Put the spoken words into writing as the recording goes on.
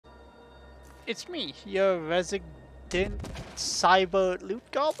It's me, your resident cyber loot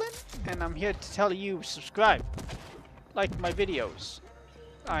goblin, and I'm here to tell you subscribe, like my videos.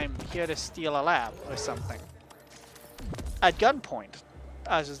 I'm here to steal a lab or something. At gunpoint,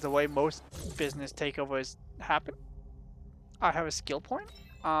 as is the way most business takeovers happen. I have a skill point.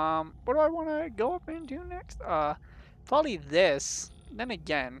 What do I want to go up and do next? Probably this. Then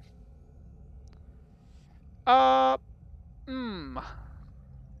again.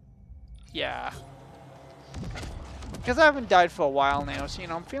 Yeah. Because I haven't died for a while now, so, you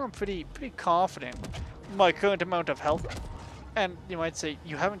know, I'm feeling pretty confident in my current amount of health. And you might say,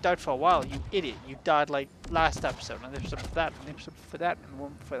 you haven't died for a while, you idiot. You died, like, last episode, and the episode for that, and the episode for that, and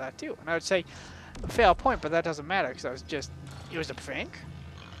one for that, too. And I would say, fair point, but that doesn't matter, because I was just, it was a prank.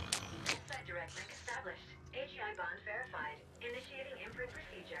 Site direct link established. AGI bond verified. Initiating imprint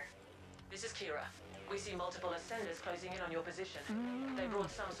procedure. This is Kira. We see multiple ascenders closing in on your position. They brought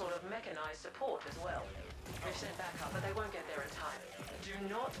some sort of mechanized support as well. We've sent backup, but they won't get there in time. Do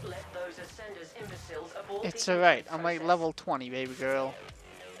not let those ascenders imbeciles abort. It's alright, I'm like level 20, baby girl.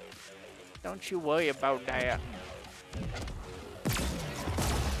 Don't you worry about that.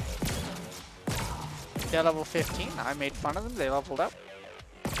 They're level 15, I made fun of them, they leveled up.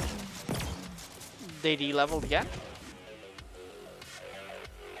 They de-leveled again.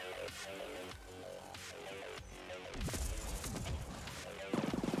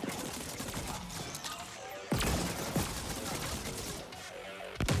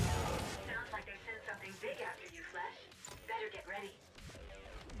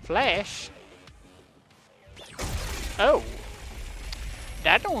 Flash? Oh.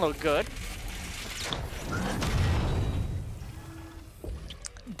 That don't look good.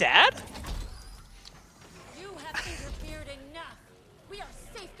 Dad? You have interfered enough. We are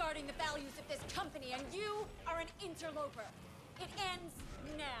safeguarding the values of this company, and you are an interloper. It ends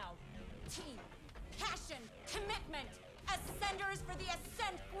now. Team, passion, commitment. Ascenders for the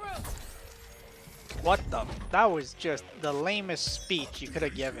Ascent group. What the? That was just the lamest speech you could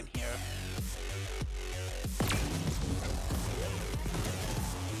have given here.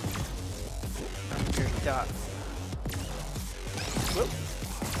 Just, whoop.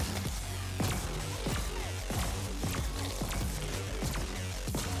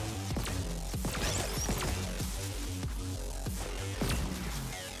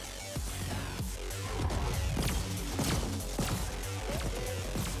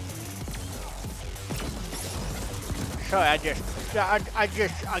 Sorry, I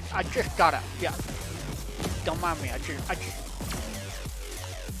just got it. Yeah. Don't mind me. I just.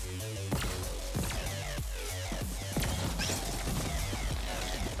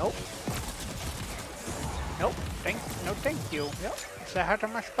 Nope. Nope. No, thank you. Yep. Say hi to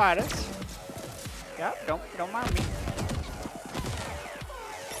my spiders. Yeah. Don't mind me.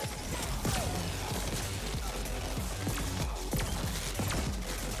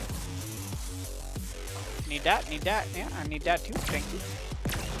 Need that, yeah, I need that too, thank you.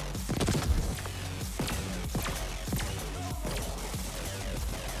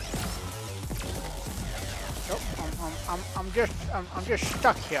 Nope, I'm just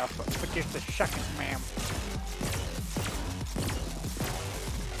stuck here for just a second, ma'am.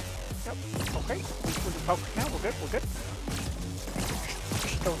 Yep, okay, we can focus now, we're good.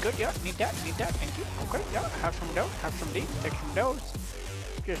 Still good, yeah, need that, thank you. Okay, yeah, have some those, have some these, take some those.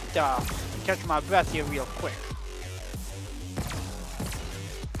 Just, catch my breath here real quick.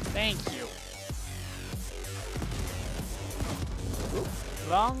 Thank you. Oop,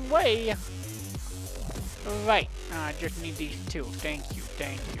 wrong way. Right, I just need these two. Thank you.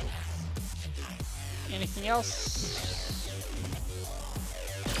 Anything else?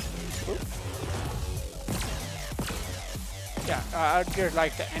 Oop. Yeah, I'd just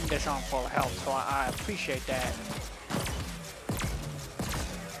like to end this on full health, so I appreciate that.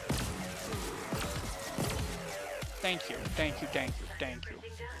 Thank you.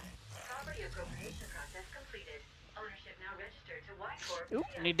 Ooh,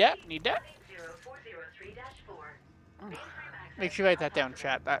 need that. Make sure you write that down,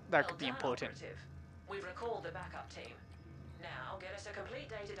 chat. That could be important. We've recalled the backup team. Now get us a complete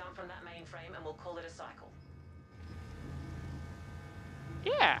data dump from that mainframe and we'll call it a cycle.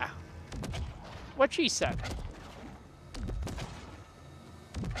 Yeah. What she said.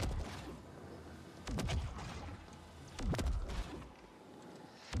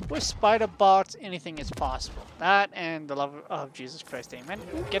 With spider bots, anything is possible. That and the love of Jesus Christ, amen.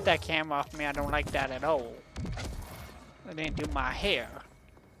 Get that camera off me, I don't like that at all. I didn't do my hair.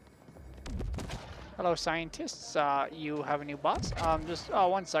 Hello, scientists. You have a new boss? Just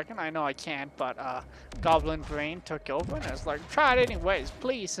 1 second. I know I can't, but Goblin Brain took over, and I was like, try it anyways,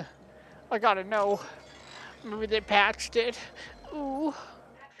 please. I gotta know. Maybe they patched it. Ooh.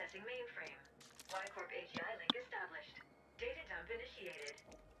 Accessing mainframe. Y-Corp AGI link established. Data dump initiated.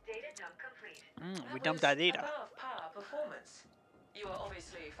 Data dump complete. We dumped that data. Above par performance. You are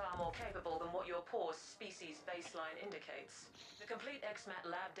obviously far more capable than what your poor species baseline indicates. The complete XMAT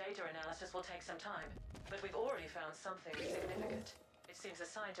lab data analysis will take some time, but we've already found something significant. It seems a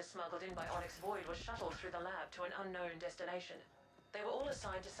scientist smuggled in by Onyx Void was shuttled through the lab to an unknown destination. They were all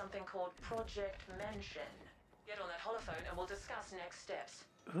assigned to something called Project Mention. Get on that holophone and we'll discuss next steps.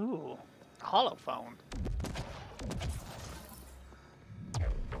 Ooh, holophone.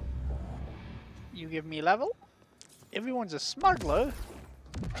 You give me level? Everyone's a smuggler.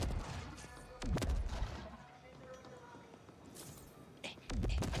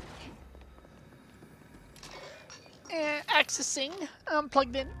 Accessing. I'm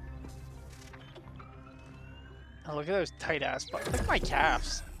plugged in. Oh, look at those tight ass buttons. Look at my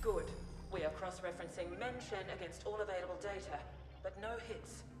calves. Good. We are cross-referencing Mention against all available data, but no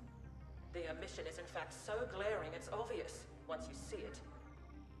hits. The omission is in fact so glaring it's obvious once you see it.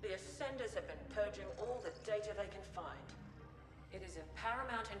 The Ascenders have been purging all the data they can find. It is of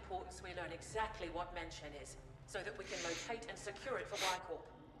paramount importance we learn exactly what Mention is, so that we can locate and secure it for Y-Corp.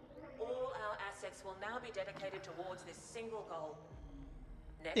 All our assets will now be dedicated towards this single goal.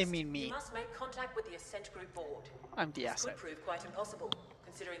 Next, They mean me. you must make contact with the Ascent Group board. I'm the This could asset. prove quite impossible,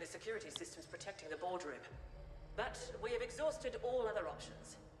 considering the security systems protecting the boardroom. But we have exhausted all other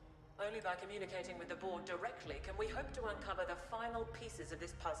options. Only by communicating with the board directly can we hope to uncover the final pieces of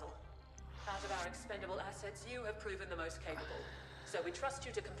this puzzle. Out of our expendable assets, you have proven the most capable. So we trust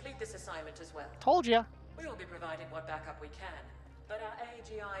you to complete this assignment as well. Told ya. We will be providing what backup we can, but our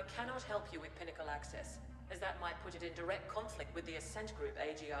AGI cannot help you with Pinnacle access, as that might put it in direct conflict with the Ascent Group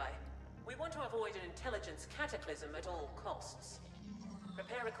AGI. We want to avoid an intelligence cataclysm at all costs.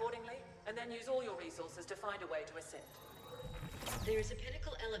 Prepare accordingly, and then use all your resources to find a way to ascend. There is a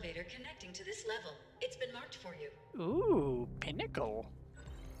Pinnacle elevator connecting to this level. It's been marked for you. Ooh, pinnacle.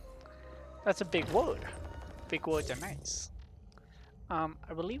 That's a big word. Big words are nice. I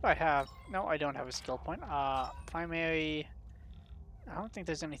believe I have... No, I don't have a skill point. Primary... I don't think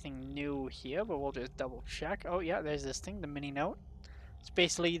there's anything new here, but we'll just double check. Oh yeah, there's this thing, the mini note. It's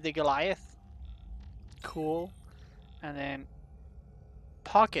basically the Goliath. Cool. And then...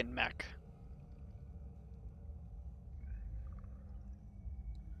 Pocket mech.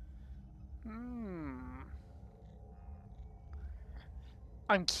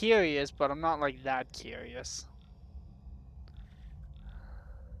 I'm curious, but I'm not like that curious.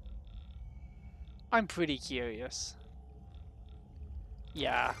 I'm pretty curious.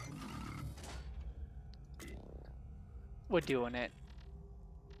 Yeah. We're doing it.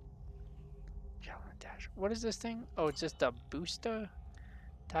 What is this thing? Oh, it's just a booster?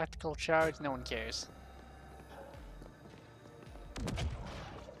 Tactical charge? No one cares.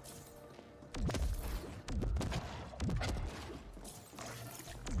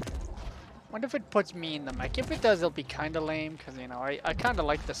 Wonder if it puts me in the mech. If it does, it'll be kind of lame, because, you know, I kind of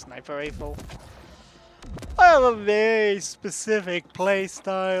like the sniper rifle. I have a very specific play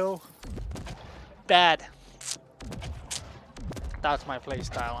style. Bad. That's my play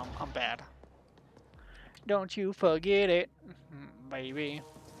style. I'm bad. Don't you forget it, baby.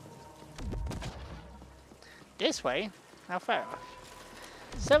 This way? How far?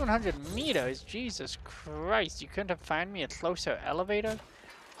 700 meters? Jesus Christ. You couldn't have found me a closer elevator?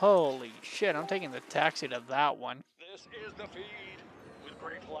 Holy shit, I'm taking the taxi to that one. This is the feed with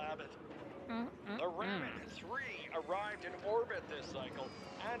Grateful Abbott. The Remnant 3 arrived in orbit this cycle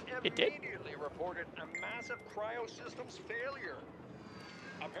and immediately reported a massive cryosystems failure.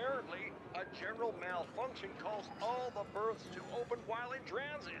 Apparently, a general malfunction caused all the berths to open while in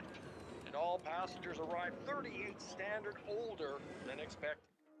transit, and all passengers arrived 38 standard older than expected.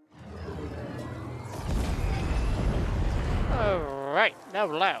 Alright, now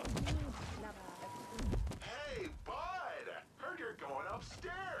loud. Hey, bud! Heard you're going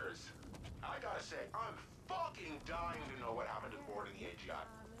upstairs. I gotta say, I'm fucking dying to know what happened to the board in the AGI.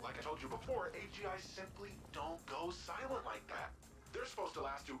 Like I told you before, AGI simply don't go silent like that. They're supposed to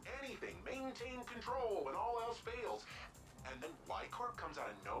last through anything, maintain control when all else fails. And then Y-Corp comes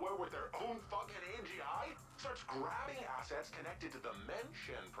out of nowhere with their own fucking AGI? Starts grabbing assets connected to the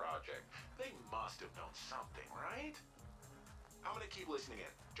Mention project. They must have known something, right? I'm gonna keep listening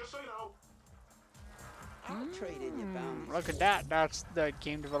in, just so you know. I'll trade in your bounties. Look at that. That's the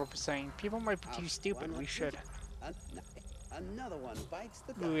game developer saying, people might be too stupid. We should Another one bites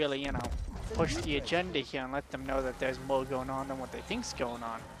the dust. really, you know, push the agenda here and let them know that there's more going on than what they think's going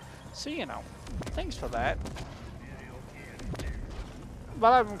on. So, you know, thanks for that.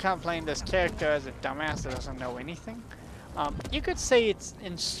 while I've been kind of playing this character as a dumbass that doesn't know anything, you could say it's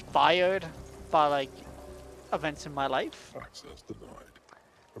inspired by like events in my life. Access denied.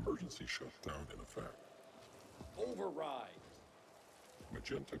 Emergency shutdown in effect. Override.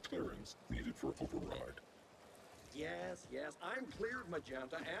 Magenta clearance needed for override. Yes, yes, I'm cleared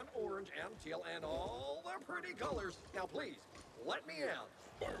magenta and orange and teal and all the pretty colors. Now please, let me out.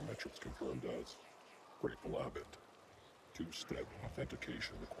 Biometrics confirmed as Grateful Abbott. Two-step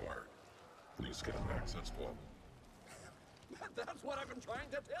authentication required. Please scan access fob. That's what I've been trying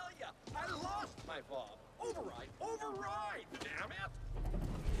to tell you. I lost my fob. Override, override, damn it.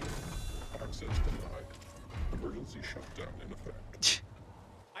 Access denied. Emergency shutdown in effect.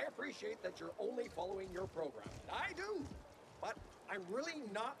 I appreciate that you're only following your program. I do. But I'm really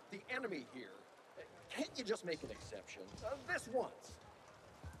not the enemy here. Can't you just make an exception? This once.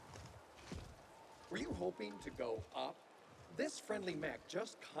 Were you hoping to go up? This friendly mech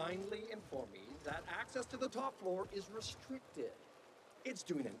just kindly informed me that access to the top floor is restricted. It's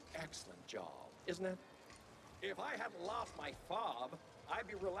doing an excellent job, isn't it? If I hadn't lost my fob, I'd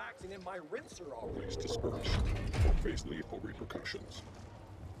be relaxing in my rinser already. Please disperse or face lethal repercussions.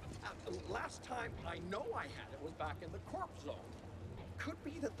 Last time I know I had it was back in the corpse zone. Could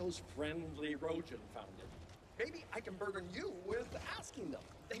be that those friendly Rojan found it. Maybe I can burden you with asking them.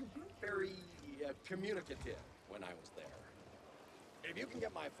 They weren't very communicative when I was there. If you can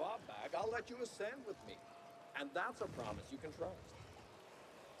get my fob back, I'll let you ascend with me. And that's a promise you can trust.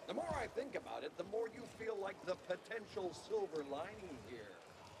 The more I think about it, the more you feel like the potential silver lining here.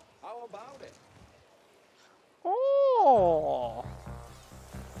 How about it? Oh!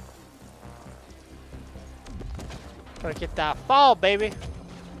 Gotta get that fall, baby.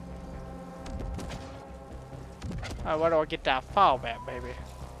 Alright, where do I get that fall back, baby?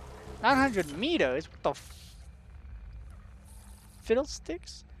 900 meters? What the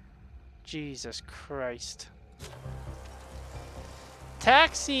fiddlesticks? Jesus Christ.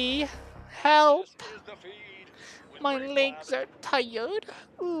 Taxi! Help! This is the feed. With My great legs blast. are tired.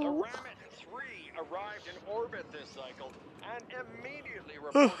 The Ooh. Rammet 3 arrived in orbit this cycle and immediately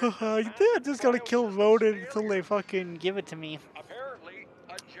reported I a think I just gotta massive kill biosystems Ronan until they failure. fucking give it to me. Apparently,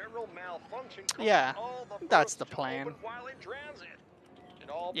 a general malfunction caused Yeah, all the that's berths the to plan. open while in transit. And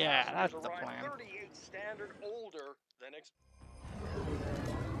all Yeah, passengers that's the arrived plan. 38 standard older than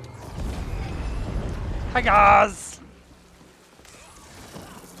Hi guys!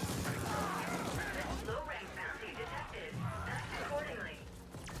 Low rank bounty detected. Act accordingly.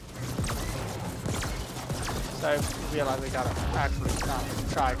 So I realize we gotta actually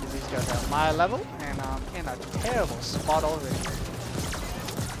try because these guys are my level and I'm in a terrible spot already.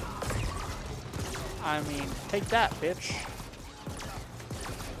 I mean, take that, bitch.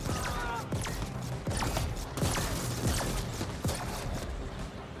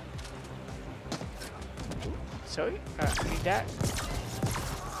 Sorry, need that.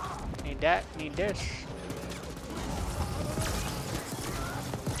 Need that, need this.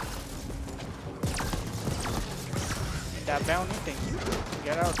 Need that bounty thing.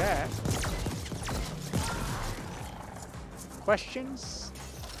 Get out of that. Questions?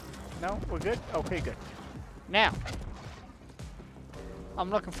 No, we're good? Okay, good. Now, I'm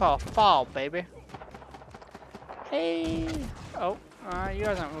looking for a fall, baby. Hey! Oh, you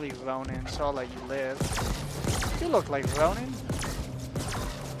guys aren't really Ronin, so I'll let you live. You look like Ronin.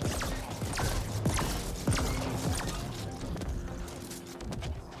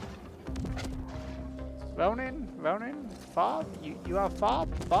 Ronin, Fob? You have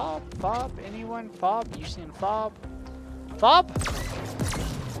Fob? Fob? Anyone? Fob? You seen Fob? Fob?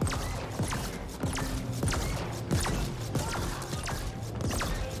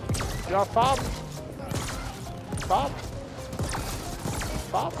 You have Fob? Fob?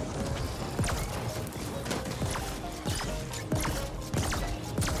 Fob?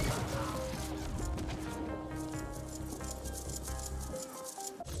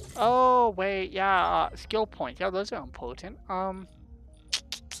 Oh, wait, yeah, skill points. Yeah, those are important.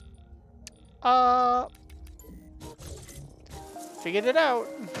 Figured it out.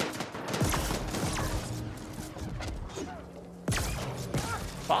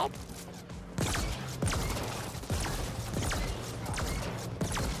 Bob?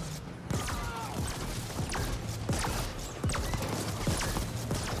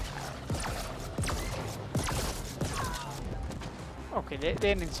 Okay, they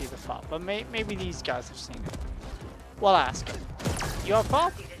didn't see the fob, but maybe these guys have seen it. We'll ask him. You have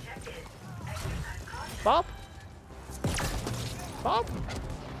fob? Fob? Fob?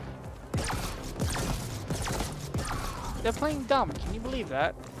 They're playing dumb, can you believe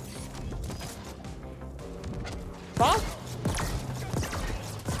that? Fob?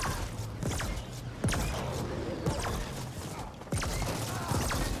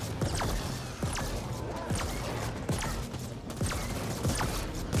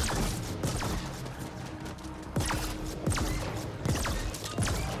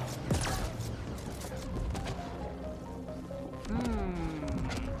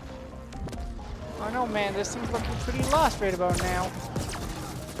 man, this thing's looking pretty lost right about now.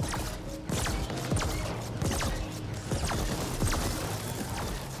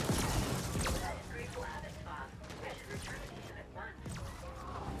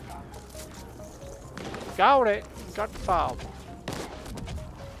 Got it. Got the fob.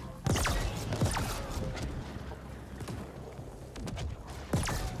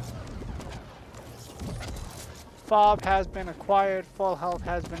 Fob has been acquired. Full health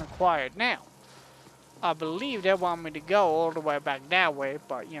has been acquired. Now, I believe they want me to go all the way back that way,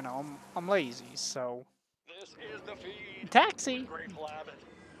 but you know, I'm lazy, so. This is the feed. Taxi. Grateful Abbott.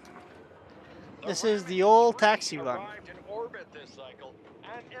 This is the old taxi run. Arrived in orbit this cycle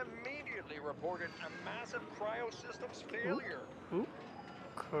and immediately reported a massive cryosystems failure. Ooh.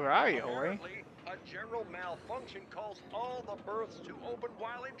 Cryo, eh? Apparently, a general malfunction caused all the berths to open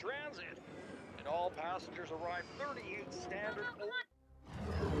while in transit. And all passengers arrived 38 standard.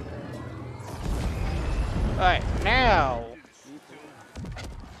 Alright, now.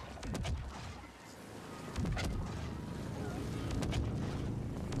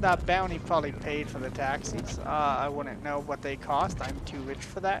 That bounty probably paid for the taxis. I wouldn't know what they cost. I'm too rich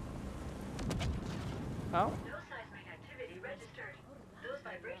for that. Oh. No seismic activity registered. Those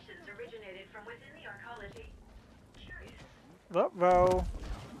vibrations originated from within the arcology. Curious. Ruh-roh.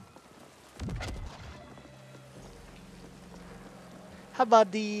 How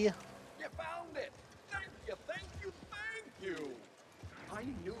about the... You found it! Thank you, thank you, thank you! I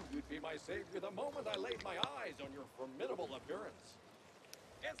knew you'd be my savior the moment I laid my eyes on your formidable appearance.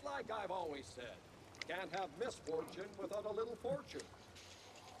 It's like I've always said, can't have misfortune without a little fortune.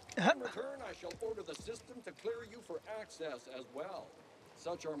 In return, I shall order the system to clear you for access as well.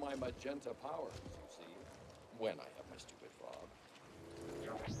 Such are my magenta powers, you see, when I have my stupid fob.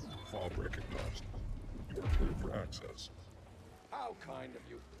 Fob recognized. You are cleared for access. How kind of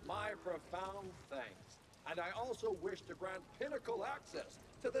you. My profound thanks. And I also wish to grant pinnacle access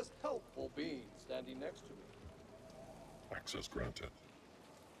to this helpful being standing next to me. Access granted.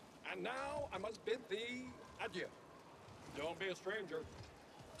 And now I must bid thee adieu. Don't be a stranger.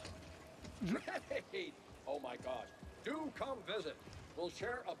 Great! Oh my gosh. Do come visit. We'll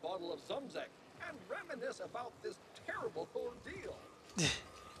share a bottle of Zumzek and reminisce about this terrible ordeal.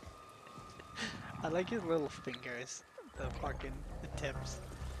 I like his little fingers. The tips.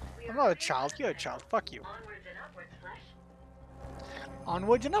 I'm not a child. You're a child. Fuck you. Onwards and upwards, flesh.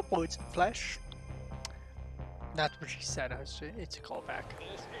 Onwards and upwards, flesh. That's what she said. It's a callback.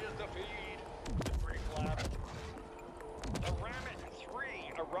 This is the feed. The Greek lab. The Rammet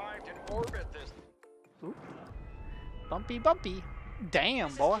 3 arrived in orbit this... Ooh. Bumpy, bumpy.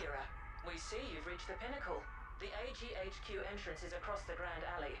 Damn, boy. Kira. We see you've reached the pinnacle. The AGHQ entrance is across the Grand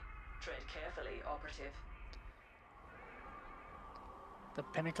Alley. Tread carefully, operative. The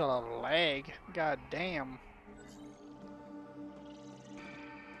pinnacle of lag. God damn.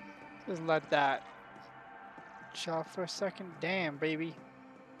 Just let that chill out for a second. Damn, baby.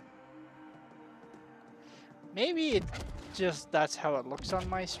 Maybe it just that's how it looks on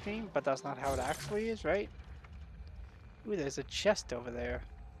my stream, but that's not how it actually is, right? Ooh, there's a chest over there.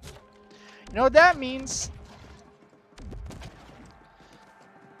 You know what that means?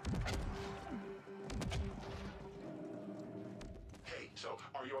 Hey, so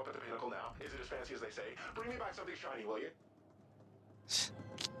are you up at the pinnacle now? Is it as fancy as they say? Bring me back something shiny, will you?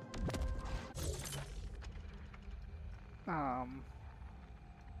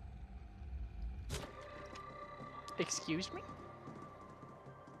 Excuse me?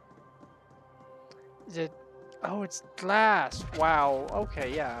 Is it? Oh, it's glass. Wow.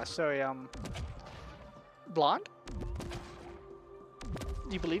 Okay, yeah. Sorry, blonde?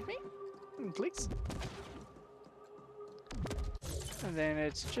 Do you believe me? Please? And then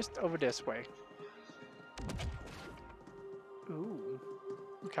it's just over this way. Ooh.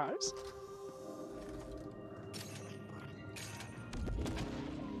 Cars?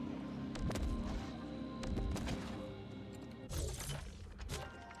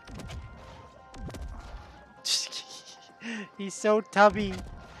 He's so tubby.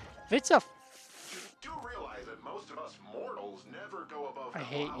 If it's a... You do realize that most of us mortals never go above the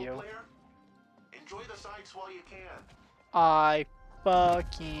hate cloud you. layer? Enjoy the sights while you can. I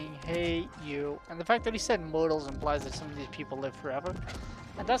fucking hate you. And the fact that he said mortals implies that some of these people live forever.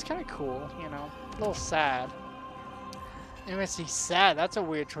 And that's kind of cool, you know. A little sad. Even if he's sad, that's a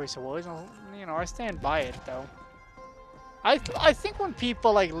weird choice of words. You know, I stand by it, though. I think when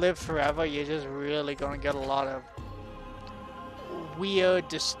people, like, live forever, you're just really gonna get a lot of weird,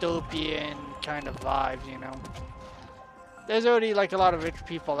 dystopian kind of vibes, you know. There's already, like, a lot of rich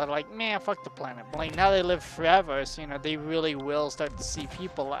people that are like, man, fuck the planet. But, like, now they live forever, so, you know, they really will start to see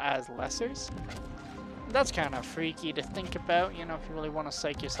people as lessers. That's kind of freaky to think about, you know, if you really want to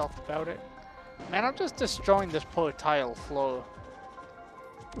psych yourself about it. Man, I'm just destroying this poor tile floor.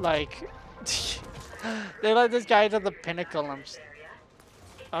 Like, they let this guy to the pinnacle and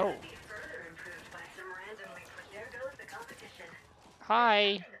oh.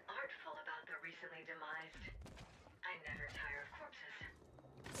 Hi. Artful about the recently demised. I never tire of corpses.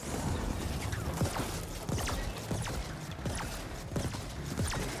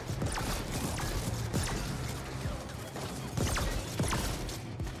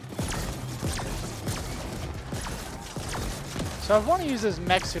 So if I want to use this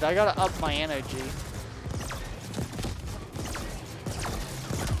mech suit, I gotta up my energy.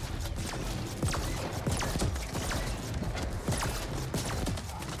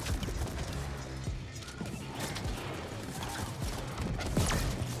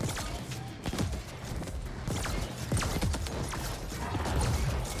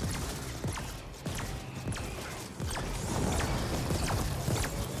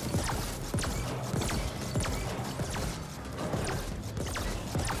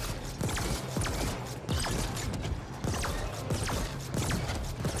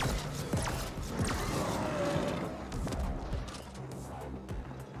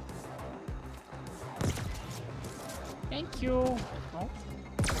 Thank you. Oh.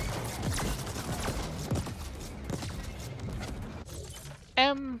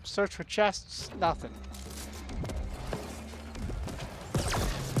 M, search for chests, nothing.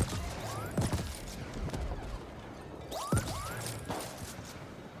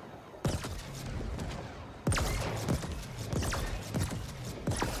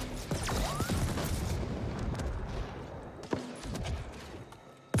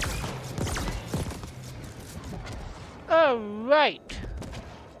 Alright.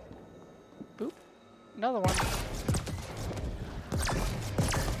 Boop. Another one.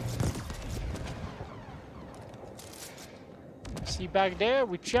 See back there?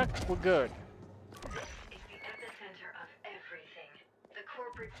 We checked. We're good. This is the epicenter of everything. The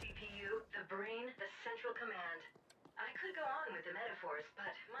corporate CPU, the brain, the central command. I could go on with the metaphors,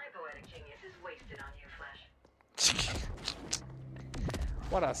 but my poetic genius is wasted on you, Flesh.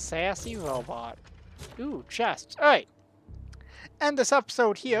 What a sassy robot. Ooh, chests. Alright. End this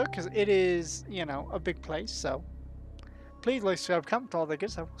episode here, because it is, you know, a big place, so please like, subscribe, comment, all that good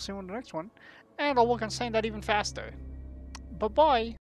stuff. We'll see you in the next one. And I'll work on saying that even faster. Bye-bye.